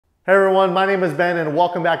Hey everyone, my name is Ben and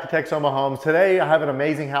welcome back to Texoma Homes. Today I have an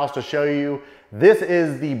amazing house to show you. This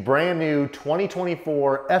is the brand new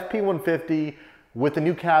 2024 FP150 with the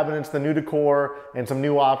new cabinets, the new decor, and some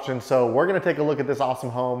new options. So we're gonna take a look at this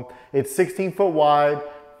awesome home. It's 16 foot wide,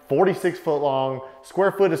 46 foot long.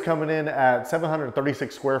 Square foot is coming in at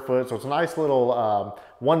 736 square foot. So it's a nice little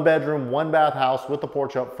one bedroom, one bath house with the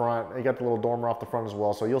porch up front. You got the little dormer off the front as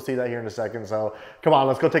well. So you'll see that here in a second. So come on,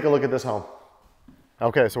 let's go take a look at this home.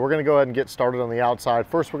 Okay, so we're gonna go ahead and get started on the outside.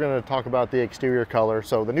 First, we're gonna talk about the exterior color.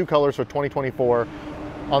 So the new colors for 2024.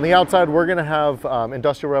 On the outside, we're gonna have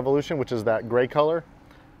Industrial Revolution, which is that gray color.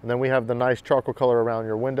 And then we have the nice charcoal color around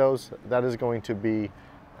your windows. That is going to be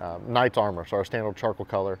Knight's Armor, so our standard charcoal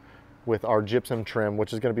color with our gypsum trim,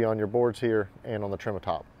 which is gonna be on your boards here and on the trim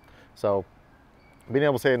atop. So being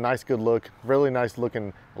able to say a nice, good look, really nice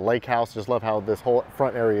looking lake house. Just love how this whole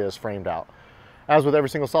front area is framed out. As with every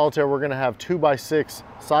single Solitaire, we're gonna have 2x6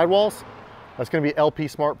 sidewalls. That's gonna be LP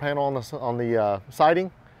Smart Panel on the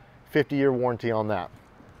siding, 50-year warranty on that.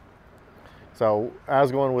 So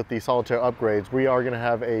as going with the Solitaire upgrades, we are gonna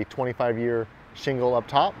have a 25-year shingle up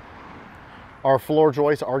top. Our floor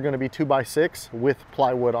joists are gonna be 2x6 with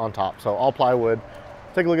plywood on top. So all plywood.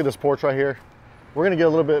 Take a look at this porch right here. We're gonna get a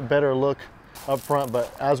little bit better look up front,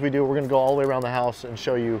 but as we do, we're gonna go all the way around the house and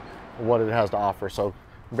show you what it has to offer. So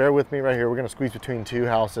bear with me right here. We're gonna squeeze between two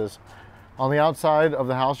houses. On the outside of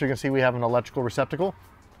the house, you're gonna see we have an electrical receptacle.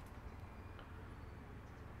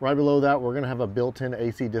 Right below that, we're gonna have a built-in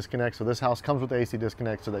AC disconnect. So this house comes with AC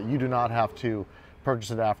disconnect so that you do not have to purchase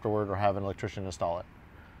it afterward or have an electrician install it.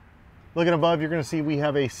 Looking above, you're gonna see we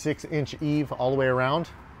have a 6-inch eave all the way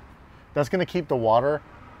around. That's gonna keep the water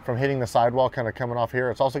from hitting the sidewall kind of coming off here.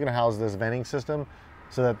 It's also gonna house this venting system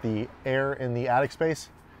so that the air in the attic space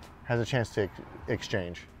has a chance to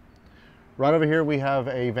exchange. Right over here, we have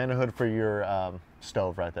a vent hood for your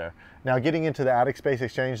stove right there. Now getting into the attic space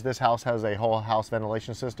exchange, this house has a whole house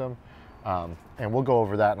ventilation system. And we'll go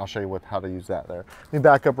over that and I'll show you how to use that there. Let me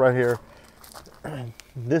back up right here.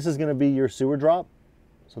 This is gonna be your sewer drop.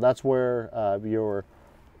 So that's where your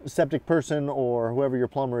septic person or whoever your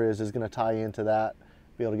plumber is gonna tie into that,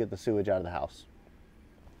 be able to get the sewage out of the house.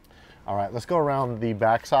 All right, let's go around the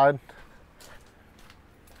back side.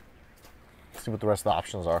 See what the rest of the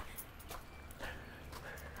options are.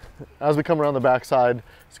 As we come around the back side,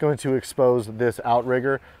 it's going to expose this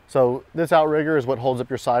outrigger. So this outrigger is what holds up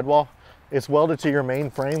your sidewall. It's welded to your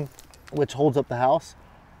main frame, which holds up the house,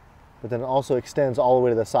 but then it also extends all the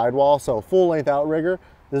way to the sidewall. So full length outrigger,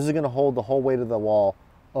 this is gonna hold the whole weight of the wall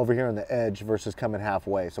over here on the edge versus coming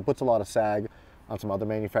halfway. So it puts a lot of sag on some other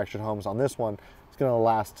manufactured homes. On this one, it's gonna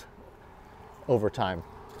last over time.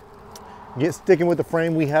 Sticking with the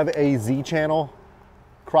frame, we have a Z-channel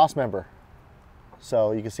cross member.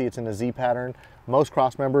 So you can see it's in a Z pattern. Most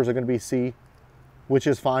cross members are going to be C, which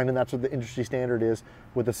is fine, and that's what the industry standard is.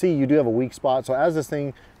 With the C, you do have a weak spot. So as this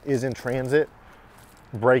thing is in transit,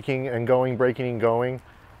 braking and going,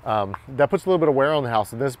 that puts a little bit of wear on the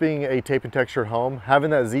house. And this being a tape and textured home,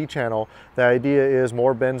 having that Z-channel, the idea is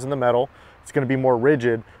more bends in the metal. It's going to be more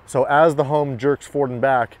rigid. So as the home jerks forward and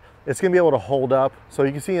back, it's gonna be able to hold up. So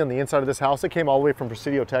you can see on the inside of this house, it came all the way from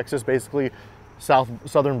Presidio, Texas, basically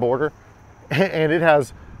southern border. And it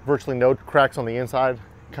has virtually no cracks on the inside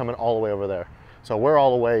coming all the way over there. So we're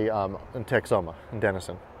all the way in Texoma, in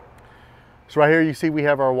Denison. So right here you see we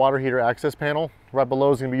have our water heater access panel. Right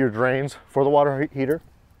below is gonna be your drains for the water heater.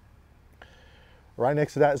 Right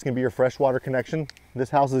next to that is gonna be your fresh water connection.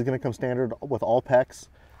 This house is gonna come standard with all PEX.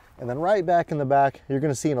 And then right back in the back, you're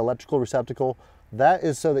gonna see an electrical receptacle. That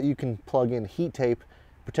is so that you can plug in heat tape,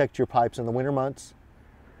 protect your pipes in the winter months.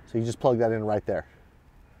 So you just plug that in right there.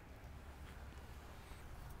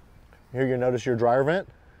 Here you'll notice your dryer vent.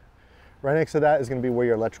 Right next to that is gonna be where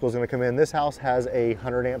your electrical is gonna come in. This house has a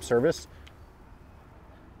 100 amp service.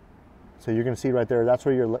 So you're gonna see right there, that's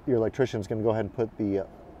where your electrician is gonna go ahead and put the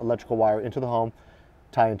electrical wire into the home,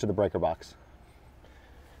 tie into the breaker box.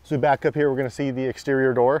 So we back up here, we're gonna see the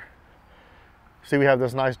exterior door. See we have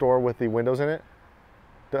this nice door with the windows in it.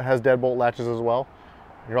 That has deadbolt latches as well.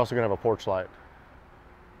 You're also gonna have a porch light.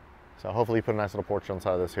 So hopefully you put a nice little porch on the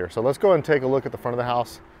side of this here. So let's go ahead and take a look at the front of the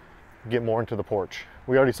house, get more into the porch.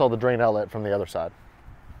 We already saw the drain outlet from the other side.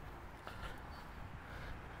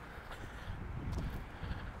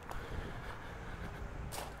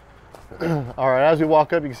 All right, as we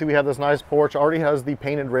walk up, you can see we have this nice porch. Already has the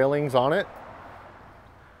painted railings on it.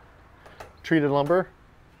 Treated lumber.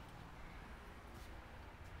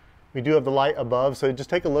 We do have the light above, so just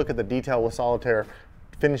take a look at the detail with Solitaire,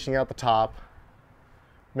 finishing out the top,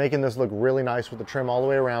 making this look really nice with the trim all the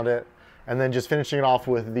way around it, and then just finishing it off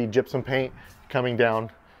with the gypsum paint coming down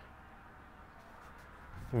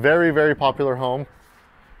Very, very popular home.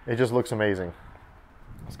 It just looks amazing.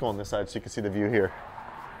 Let's go on this side so you can see the view here.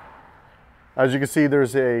 As you can see,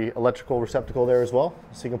 there's a electrical receptacle there as well,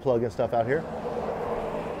 so you can plug in stuff out here.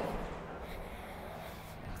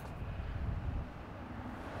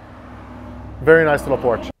 Very nice little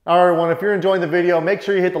porch. All right, everyone, if you're enjoying the video, make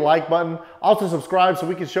sure you hit the like button. Also subscribe so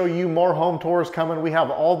we can show you more home tours coming. We have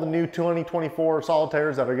all the new 2024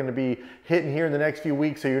 Solitaires that are gonna be hitting here in the next few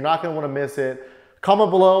weeks, so you're not gonna wanna miss it.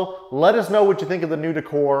 Comment below, let us know what you think of the new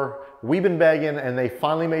decor. We've been begging and they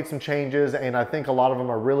finally made some changes, and I think a lot of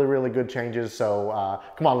them are really, really good changes. So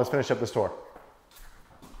come on, let's finish up this tour.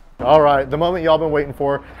 All right, the moment y'all been waiting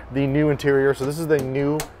for, the new interior. So this is the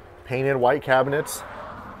new painted white cabinets.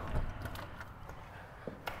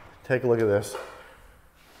 Take a look at this.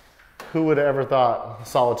 Who would have ever thought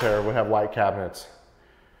Solitaire would have white cabinets?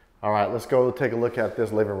 All right, let's go take a look at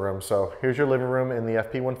this living room. So here's your living room in the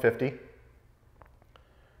FP150.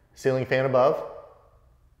 Ceiling fan above.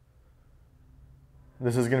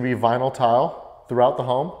 This is going to be vinyl tile throughout the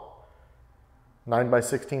home.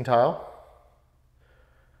 9x16 tile.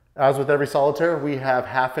 As with every Solitaire, we have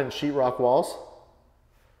 1/2-inch sheetrock walls.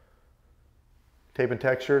 Tape and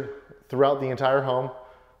textured throughout the entire home.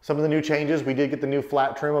 Some of the new changes, we did get the new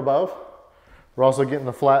flat trim above. We're also getting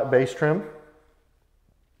the flat base trim.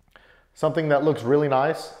 Something that looks really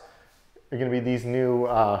nice are going to be these new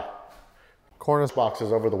cornice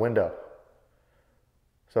boxes over the window.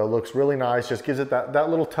 So it looks really nice, just gives it that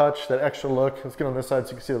little touch, that extra look. Let's get on this side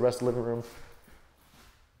so you can see the rest of the living room.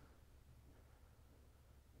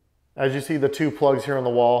 As you see the two plugs here on the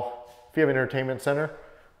wall, if you have an entertainment center,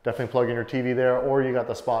 definitely plug in your TV there, or you got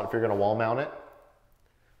the spot if you're gonna wall mount it.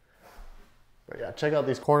 But yeah, check out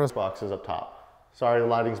these cornice boxes up top. Sorry, the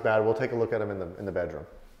lighting's bad. We'll take a look at them in the bedroom.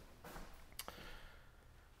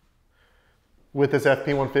 With this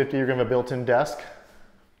FP150, you're gonna have a built-in desk.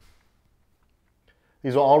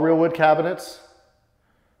 These are all real wood cabinets.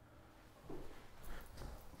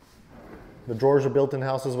 The drawers are built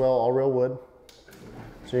in-house as well, all real wood.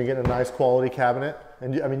 So you're getting a nice quality cabinet.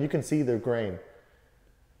 And I mean, you can see the grain.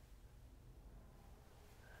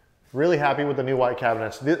 Really happy with the new white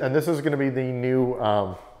cabinets. And this is gonna be the new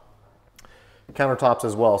countertops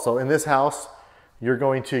as well. So in this house, you're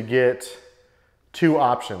going to get two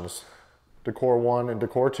options, Decor 1 and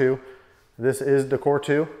Decor 2. This is Decor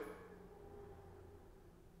 2.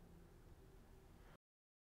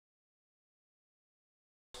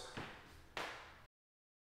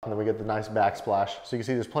 And then we get the nice backsplash. So you can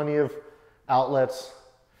see there's plenty of outlets,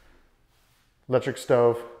 electric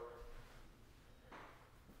stove,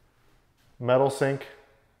 metal sink,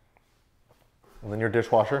 and then your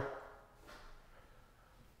dishwasher.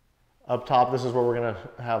 Up top, this is where we're gonna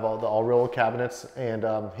have all real cabinets and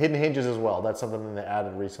hidden hinges as well. That's something that they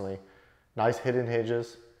added recently. Nice hidden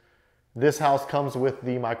hinges. This house comes with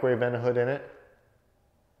the microwave vent hood in it.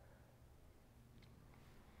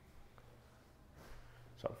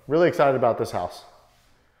 So really excited about this house.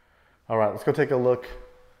 All right, let's go take a look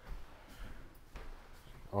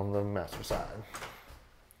on the master side.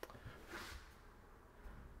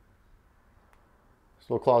 This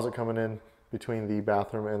little closet coming in between the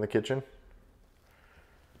bathroom and the kitchen.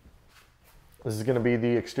 This is going to be the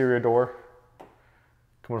exterior door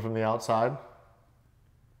coming from the outside.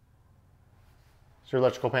 It's your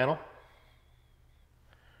electrical panel.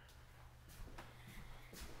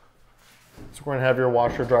 So we're going to have your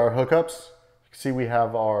washer dryer hookups. You can see we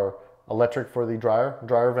have our electric for the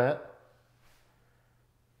dryer vent,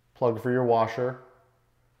 plug for your washer.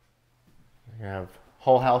 You have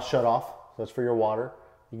whole house shut off, so that's for your water.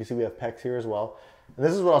 You can see we have PEX here as well. And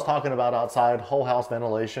this is what I was talking about outside, whole house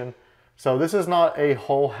ventilation. So this is not a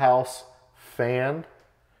whole house fan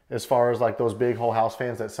as far as like those big whole house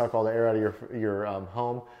fans that suck all the air out of your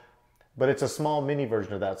home. But it's a small mini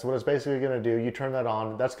version of that. So what it's basically gonna do, you turn that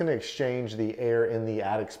on, that's gonna exchange the air in the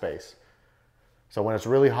attic space. So when it's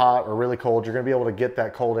really hot or really cold, you're gonna be able to get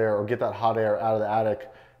that cold air or get that hot air out of the attic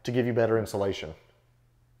to give you better insulation.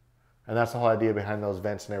 And that's the whole idea behind those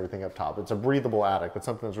vents and everything up top. It's a breathable attic. That's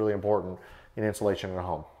something that's really important in insulation in a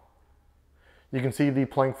home. You can see the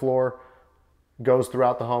plank floor goes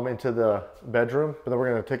throughout the home into the bedroom, but then we're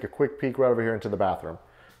gonna take a quick peek right over here into the bathroom.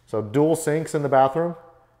 So dual sinks in the bathroom.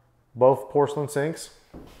 Both porcelain sinks,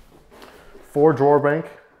 4 drawer bank.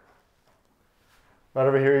 Right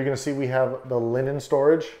over here, you're gonna see we have the linen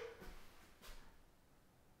storage.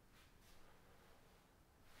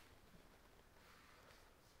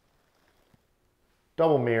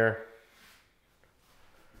 Double mirror.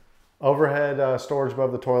 Overhead storage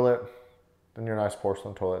above the toilet. Then your nice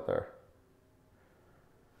porcelain toilet there.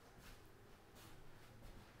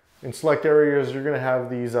 In select areas, you're gonna have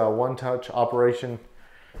these one-touch operation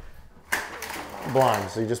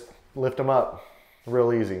blinds. So you just lift them up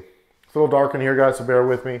real easy. It's a little dark in here, guys, so bear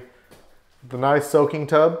with me. The nice soaking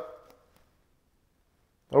tub.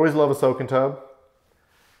 Always love a soaking tub.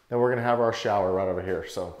 Then we're gonna have our shower right over here.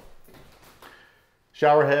 So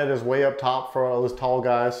shower head is way up top for all those tall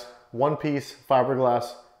guys. One piece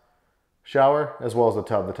fiberglass shower, as well as the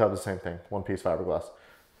tub. The tub is the same thing, one piece fiberglass.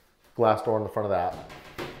 Glass door in the front of that.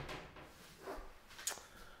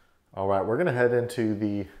 All right, we're gonna head into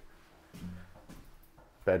the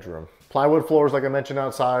bedroom. Plywood floors, like I mentioned,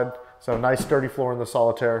 outside. So nice sturdy floor in the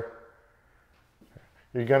Solitaire.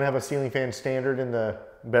 You're gonna have a ceiling fan standard in the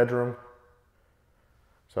bedroom.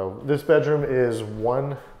 So this bedroom is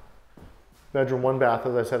one bedroom, one bath,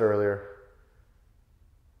 as I said earlier.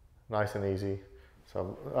 Nice and easy.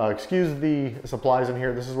 So excuse the supplies in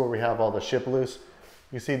here. This is where we have all the ship loose.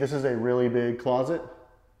 You see, this is a really big closet.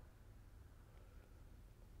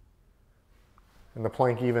 And the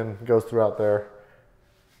plank even goes throughout there.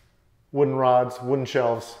 Wooden rods, wooden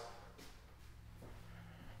shelves.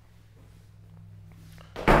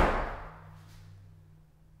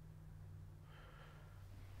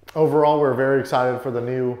 Overall, we're very excited for the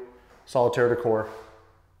new Solitaire decor.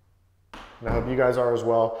 And I hope you guys are as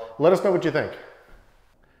well. Let us know what you think.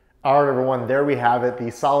 All right, everyone, there we have it.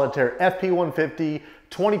 The Solitaire FP150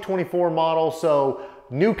 2024 model. So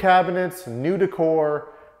new cabinets, new decor.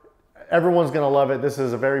 Everyone's gonna love it. This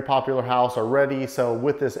is a very popular house already. So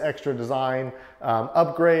with this extra design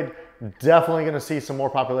upgrade, definitely gonna see some more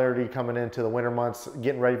popularity coming into the winter months,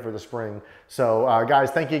 getting ready for the spring. So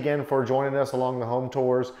guys, thank you again for joining us along the home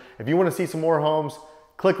tours. If you wanna see some more homes,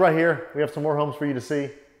 click right here. We have some more homes for you to see.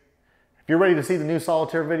 If you're ready to see the new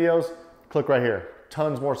Solitaire videos, click right here.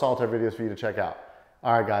 Tons more Solitaire videos for you to check out.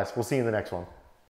 All right, guys, we'll see you in the next one.